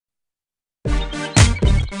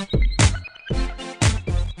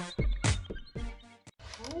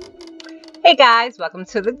Hey guys, welcome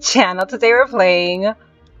to the channel. Today we're playing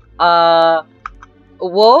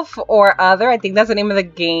Wolf or Other. I think that's the name of the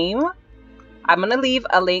game. I'm gonna leave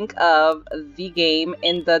a link of the game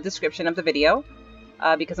in the description of the video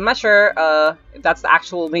because I'm not sure if that's the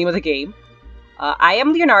actual name of the game. I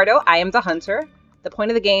am Leonardo. I am the hunter. The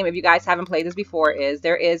point of the game, if you guys haven't played this before, is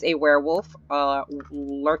there is a werewolf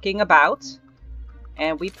lurking about,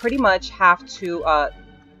 and we pretty much have to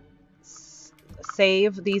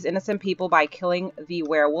save these innocent people by killing the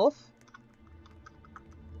werewolf.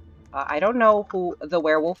 I don't know who the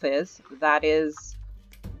werewolf is. That is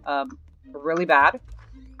really bad.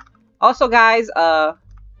 Also, guys,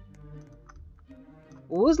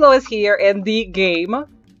 Woozlo is here in the game.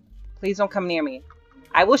 Please don't come near me.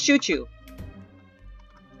 I will shoot you.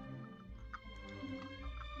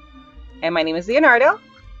 And my name is Leonardo.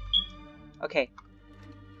 Okay.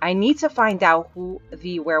 I need to find out who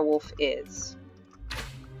the werewolf is.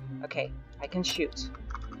 Okay, I can shoot.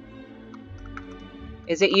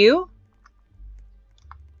 Is it you?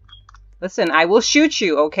 Listen, I will shoot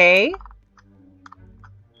you, okay?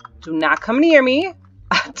 Do not come near me.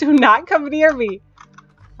 Do not come near me.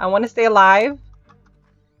 I want to stay alive.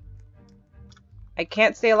 I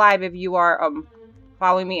can't stay alive if you are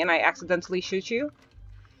following me and I accidentally shoot you.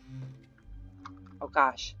 Oh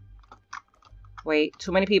gosh. Wait,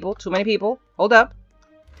 too many people, too many people. Hold up.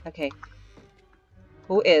 Okay.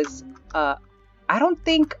 Who is? I don't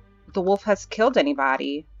think the wolf has killed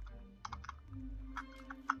anybody.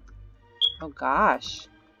 Oh gosh.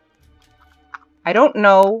 I don't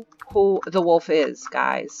know who the wolf is,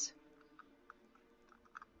 guys.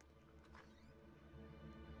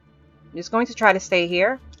 I'm just going to try to stay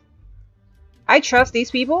here. I trust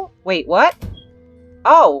these people. Wait, what?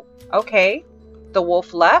 Oh, okay. The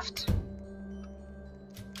wolf left.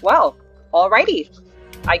 Well, alrighty.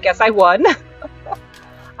 I guess I won.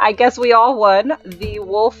 I guess we all won. The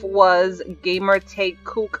wolf was Gamer Take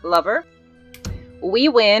Kook Lover. We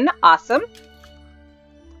win. Awesome.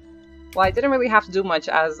 Well, I didn't really have to do much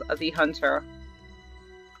as the hunter.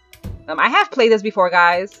 I have played this before,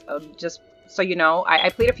 guys. Just so you know, I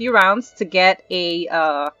played a few rounds to get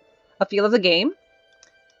a feel of the game.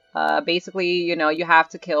 Basically, you know, you have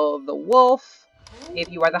to kill the wolf if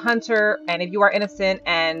you are the hunter, and if you are innocent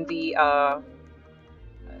and the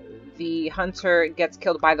hunter gets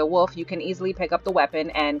killed by the wolf, you can easily pick up the weapon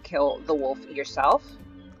and kill the wolf yourself.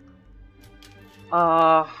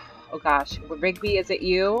 Oh gosh. Rigby, is it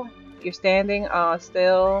you? You're standing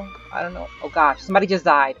still? I don't know. Oh gosh, somebody just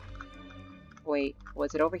died. Wait,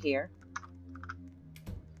 was it over here?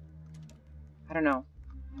 I don't know.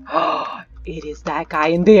 Oh, it is that guy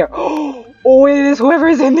in there. Oh, it is whoever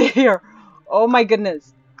is in there. Oh my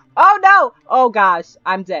goodness. Oh no! Oh gosh,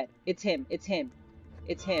 I'm dead. It's him. It's him.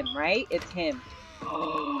 It's him, right? It's him.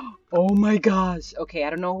 Oh my gosh. Okay, I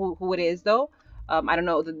don't know who it is though. I don't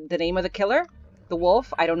know the name of the killer. The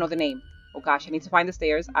wolf. I don't know the name. Oh gosh, I need to find the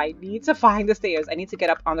stairs. I need to find the stairs. I need to get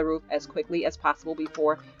up on the roof as quickly as possible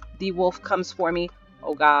before the wolf comes for me.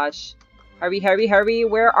 Oh gosh. Hurry, hurry, hurry.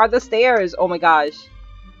 Where are the stairs? Oh my gosh.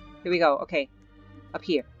 Here we go. Okay. Up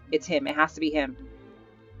here. It's him. It has to be him.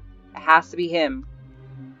 It has to be him.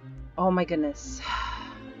 Oh my goodness.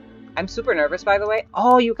 I'm super nervous, by the way.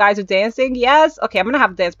 Oh, you guys are dancing? Yes! Okay, I'm gonna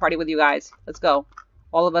have a dance party with you guys. Let's go.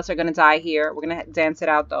 All of us are gonna die here. We're gonna dance it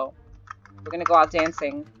out, though. We're gonna go out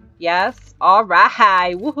dancing. Yes?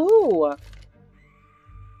 Alright! Woohoo!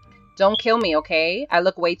 Don't kill me, okay? I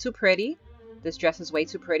look way too pretty. This dress is way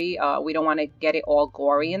too pretty. We don't want to get it all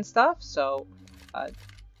gory and stuff, so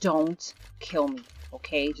don't kill me,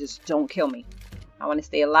 okay? Just don't kill me. I want to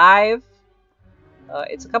stay alive.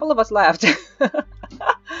 It's a couple of us left.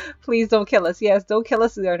 Please don't kill us. Yes, don't kill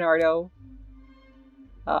us, Leonardo.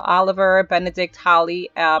 Oliver, Benedict, Holly,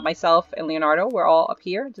 myself, and Leonardo, we're all up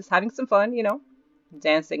here just having some fun, you know,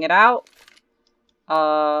 dancing it out.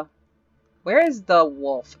 Where is the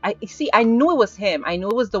wolf? See, I knew it was him. I knew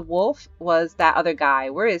it was the wolf, was that other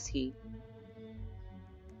guy. Where is he?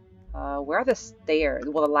 Where are the stairs?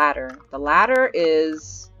 Well, the ladder. The ladder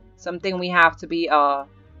is something we have to be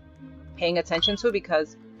paying attention to,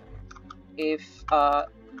 because if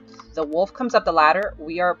the wolf comes up the ladder,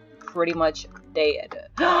 we are pretty much dead.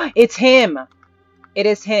 It's him! It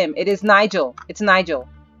is him. It is Nigel. It's Nigel.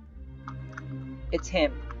 It's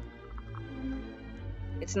him.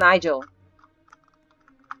 It's Nigel.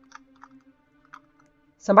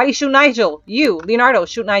 Somebody shoot Nigel. You, Leonardo,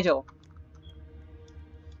 shoot Nigel.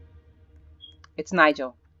 It's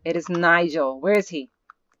Nigel. It is Nigel. Where is he?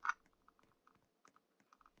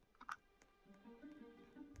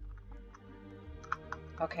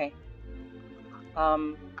 Okay.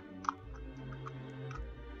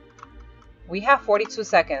 We have 42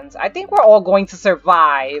 seconds. I think we're all going to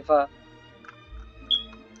survive.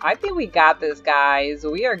 I think we got this, guys.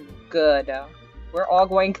 We are good. We're all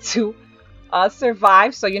going to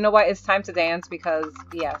survive. So you know what? It's time to dance because,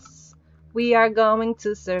 yes, we are going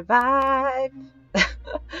to survive.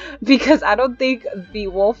 Because I don't think the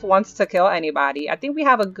wolf wants to kill anybody. I think we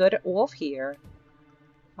have a good wolf here.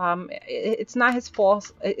 It's not his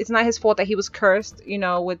fault. It's not his fault that he was cursed, you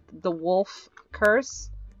know, with the wolf curse.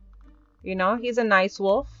 You know, he's a nice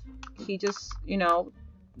wolf. He just, you know,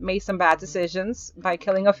 made some bad decisions by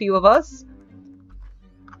killing a few of us.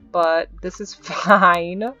 But this is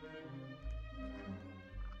fine.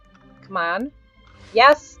 Come on.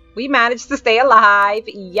 Yes, we managed to stay alive.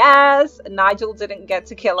 Yes, Nigel didn't get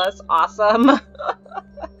to kill us. Awesome.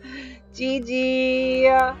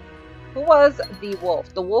 GG. Who was the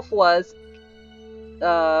wolf? The wolf was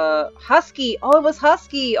Husky. Oh, it was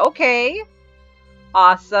Husky. Okay.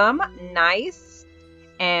 Awesome. Nice.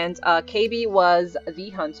 And KB was the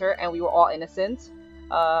hunter, and we were all innocent.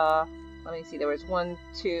 Let me see. There was 1,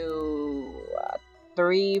 2,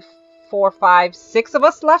 3, 4, 5, 6 of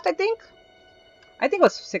us left, I think. I think it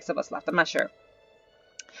was 6 of us left. I'm not sure.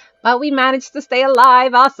 But we managed to stay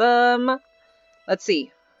alive. Awesome. Let's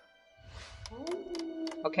see.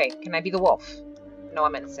 Okay, can I be the wolf? No,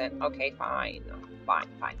 I'm innocent. Okay, fine. Fine.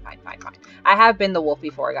 I have been the wolf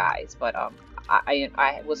before, guys, but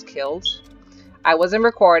I was killed. I wasn't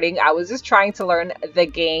recording. I was just trying to learn the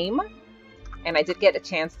game. And I did get a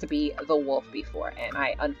chance to be the wolf before, and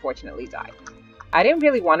I unfortunately died. I didn't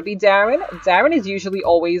really want to be Darren. Darren is usually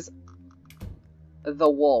always the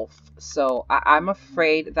wolf. So I'm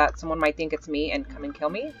afraid that someone might think it's me and come and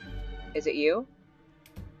kill me. Is it you?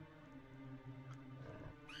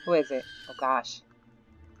 Who is it? Oh gosh.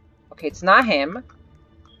 Okay, it's not him.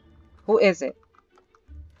 Who is it?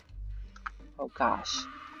 Oh gosh.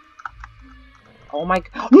 Oh my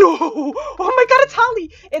god. No! Oh my god, it's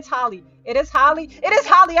Holly! It's Holly. It is Holly. It is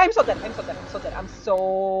Holly! I'm so dead. I'm so dead. I'm so dead. I'm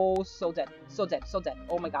so dead. So dead. So dead.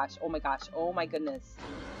 Oh my gosh. Oh my gosh. Oh my goodness.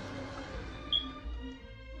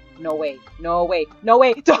 No way. No way. No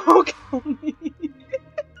way. Don't kill me.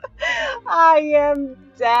 I am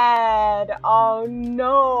dead. Oh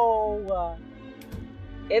no.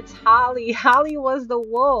 It's Holly. Holly was the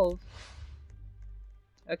wolf.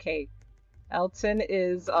 Okay. Elton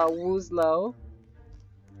is Woozlo.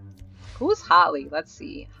 Who's Holly? Let's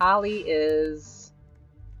see. Holly is...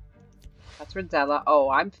 That's Rodella. Oh,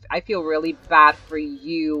 I feel really bad for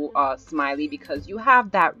you, Smiley, because you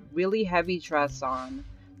have that really heavy dress on.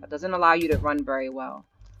 That doesn't allow you to run very well.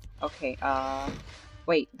 Okay,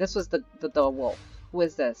 wait, this was the wolf. Who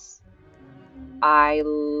is this? I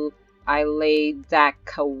laid that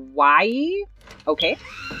kawaii. Okay.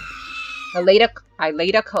 I laid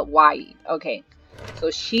a kawaii. Okay.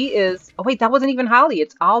 So she is... Oh, wait, that wasn't even Holly.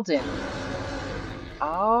 It's Alden.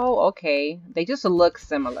 Oh, okay. They just look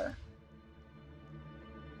similar.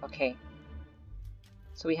 Okay.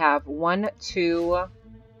 So we have 1, 2,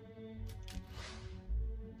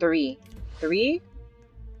 3. 3?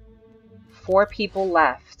 4 people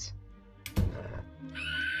left.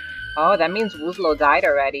 Oh, that means Woozlo died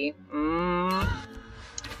already.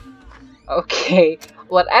 Okay.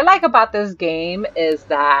 What I like about this game is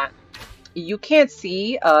that you can't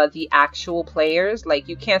see the actual players. Like,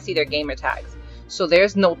 you can't see their gamer tags. So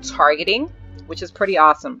there's no targeting, which is pretty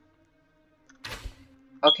awesome.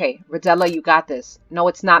 Okay, Rodella, you got this. No,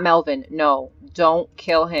 it's not Melvin. No, don't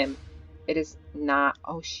kill him. It is not...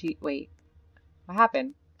 Oh, wait. What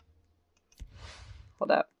happened?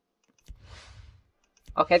 Hold up.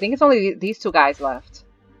 Okay, I think it's only these 2 guys left.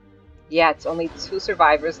 Yeah, it's only 2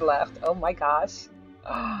 survivors left. Oh my gosh.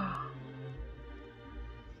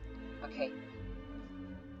 Okay.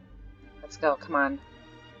 Let's go. Come on.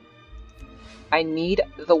 I need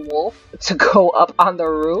the wolf to go up on the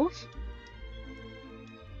roof.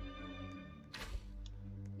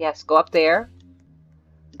 Yes, go up there.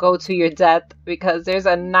 Go to your death because there's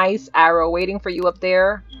a nice arrow waiting for you up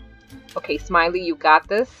there. Okay, Smiley, you got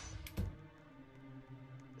this.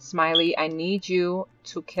 Smiley, I need you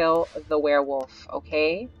to kill the werewolf,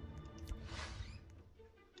 okay?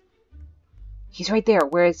 He's right there.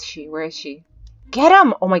 Where is she? Where is she? Get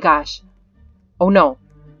him! Oh my gosh. Oh no.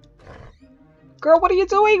 Girl, what are you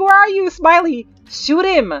doing? Where are you, Smiley? Shoot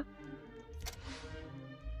him!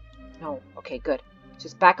 No. Okay, good.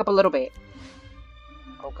 Just back up a little bit.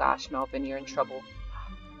 Oh gosh, Melvin, you're in trouble.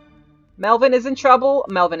 Melvin is in trouble.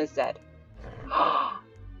 Melvin is dead.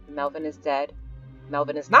 Melvin is dead.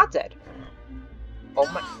 Melvin is not dead. Oh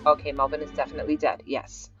my... Okay, Melvin is definitely dead.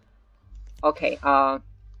 Yes. Okay,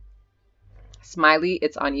 Smiley,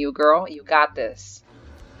 it's on you, girl. You got this.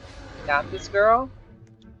 Got this, girl.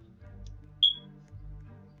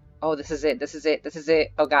 Oh, this is it. This is it. This is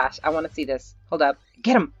it. Oh gosh, I want to see this. Hold up.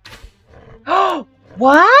 Get him. Oh,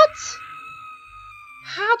 what?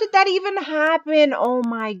 How did that even happen? Oh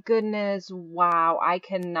my goodness. Wow, I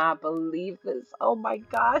cannot believe this. Oh my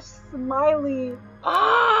gosh, Smiley.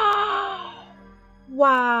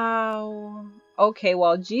 Wow. Okay,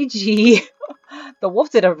 well, GG. The wolf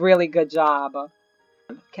did a really good job.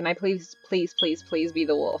 Can I please be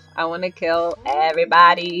the wolf? I want to kill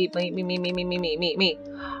everybody. Me.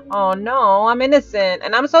 Oh no, I'm innocent.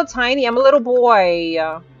 And I'm so tiny. I'm a little boy.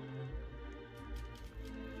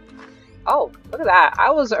 Oh, look at that.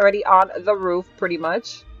 I was already on the roof, pretty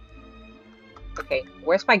much. Okay,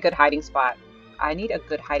 where's my good hiding spot? I need a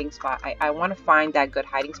good hiding spot. I want to find that good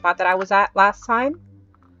hiding spot that I was at last time.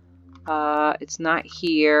 It's not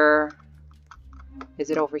here. Is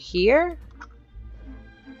it over here?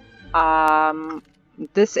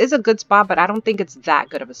 This is a good spot, but I don't think it's that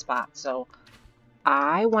good of a spot. So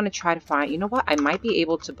I want to try to find, you know what? I might be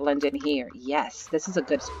able to blend in here. Yes, this is a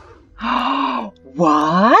good spot.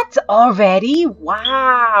 What? Already?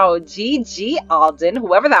 Wow. GG, Alden.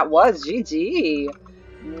 Whoever that was, GG.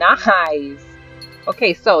 Nice.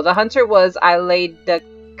 Okay, so the hunter was I laid the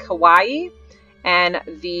kawaii, and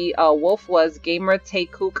the wolf was gamer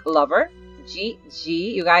Taekook lover. GG.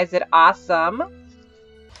 You guys did awesome.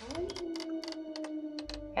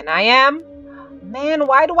 And I am. Man,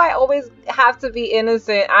 why do I always have to be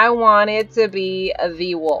innocent? I wanted to be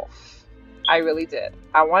the wolf. I really did.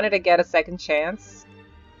 I wanted to get a second chance.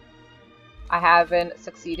 I haven't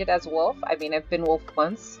succeeded as wolf. I mean, I've been wolf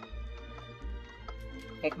once.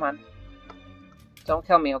 Okay, come on. Don't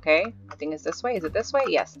kill me, okay? I think it's this way. Is it this way?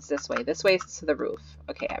 Yes, it's this way. This way is to the roof.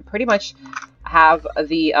 Okay, I pretty much have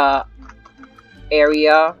the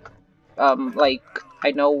area, like,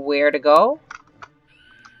 I know where to go.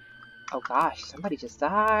 Oh gosh, somebody just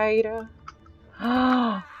died.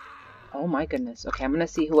 Oh my goodness. Okay, I'm gonna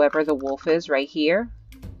see whoever the wolf is right here.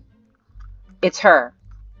 It's her.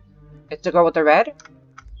 It's the girl with the red,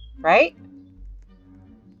 right?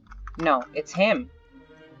 No, it's him.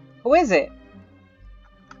 Who is it?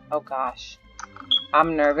 Oh gosh.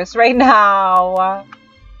 I'm nervous right now.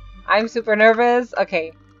 I'm super nervous.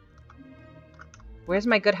 Okay. Where's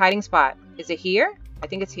my good hiding spot? Is it here? I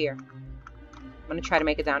think it's here. I'm gonna try to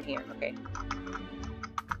make it down here. Okay.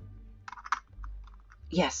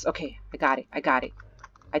 Yes, okay. I got it. I got it.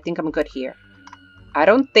 I think I'm good here. I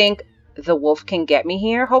don't think the wolf can get me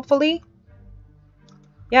here, hopefully.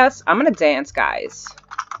 Yes, I'm gonna dance, guys.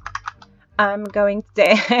 I'm going to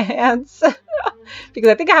dance. Because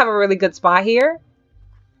I think I have a really good spot here.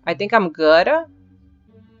 I think I'm good.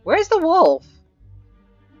 Where's the wolf?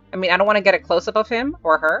 I mean, I don't want to get a close-up of him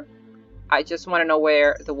or her. I just want to know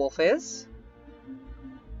where the wolf is.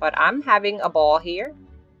 But I'm having a ball here.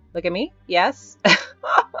 Look at me. Yes.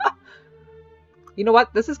 You know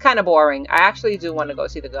what? This is kind of boring. I actually do want to go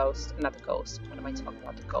see the ghost. Not the ghost. What am I talking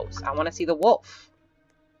about? The ghost. I want to see the wolf.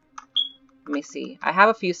 Let me see. I have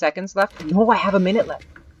a few seconds left. No, I have a minute left.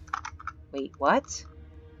 Wait, what?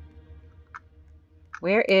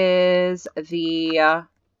 Where is the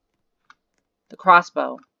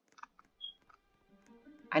crossbow?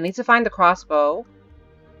 I need to find the crossbow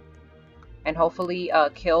and hopefully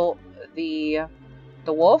kill the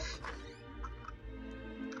wolf.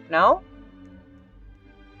 No?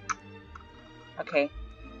 Okay.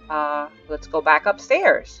 Let's go back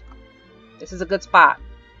upstairs. This is a good spot.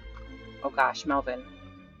 Oh gosh, Melvin.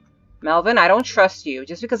 Melvin, I don't trust you.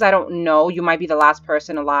 Just because I don't know you might be the last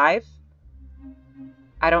person alive,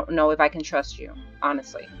 I don't know if I can trust you,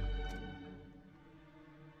 honestly.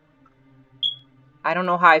 I don't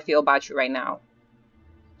know how I feel about you right now.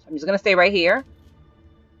 So I'm just going to stay right here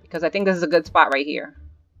because I think this is a good spot right here.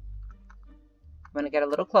 I'm going to get a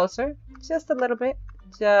little closer. Just a little bit.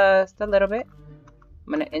 Just a little bit.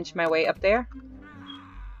 I'm going to inch my way up there.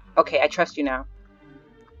 Okay, I trust you now.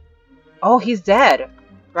 Oh, he's dead,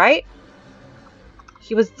 right?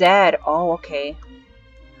 He was dead. Oh, okay.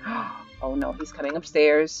 Oh no, he's coming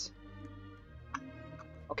upstairs.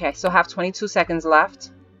 Okay, I still have 22 seconds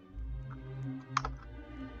left.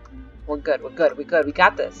 We're good, we're good, we're good. We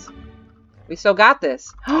got this. We still got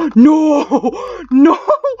this. No! No! No,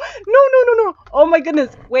 no, no, no! Oh my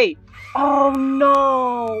goodness, wait. Oh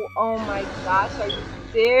no! Oh my gosh, are you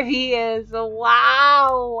serious?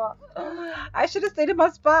 Wow! I should have stayed in my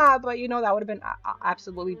spot, but you know, that would have been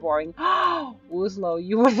absolutely boring. Woozlo,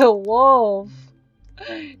 you were the wolf.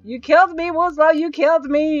 You killed me, Woozlo, you killed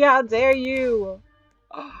me. How dare you?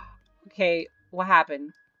 Okay, what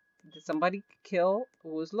happened? Did somebody kill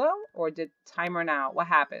Woozlo? Or did timer now? What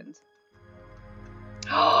happened?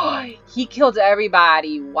 He killed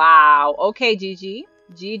everybody. Wow. Okay, GG.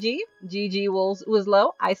 GG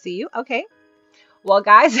Woozlo. I see you. Okay. Well,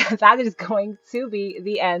 guys, that is going to be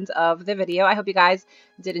the end of the video. I hope you guys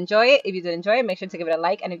did enjoy it. If you did enjoy it, make sure to give it a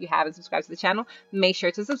like. And if you haven't subscribed to the channel, make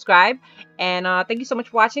sure to subscribe. And thank you so much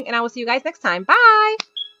for watching. And I will see you guys next time. Bye!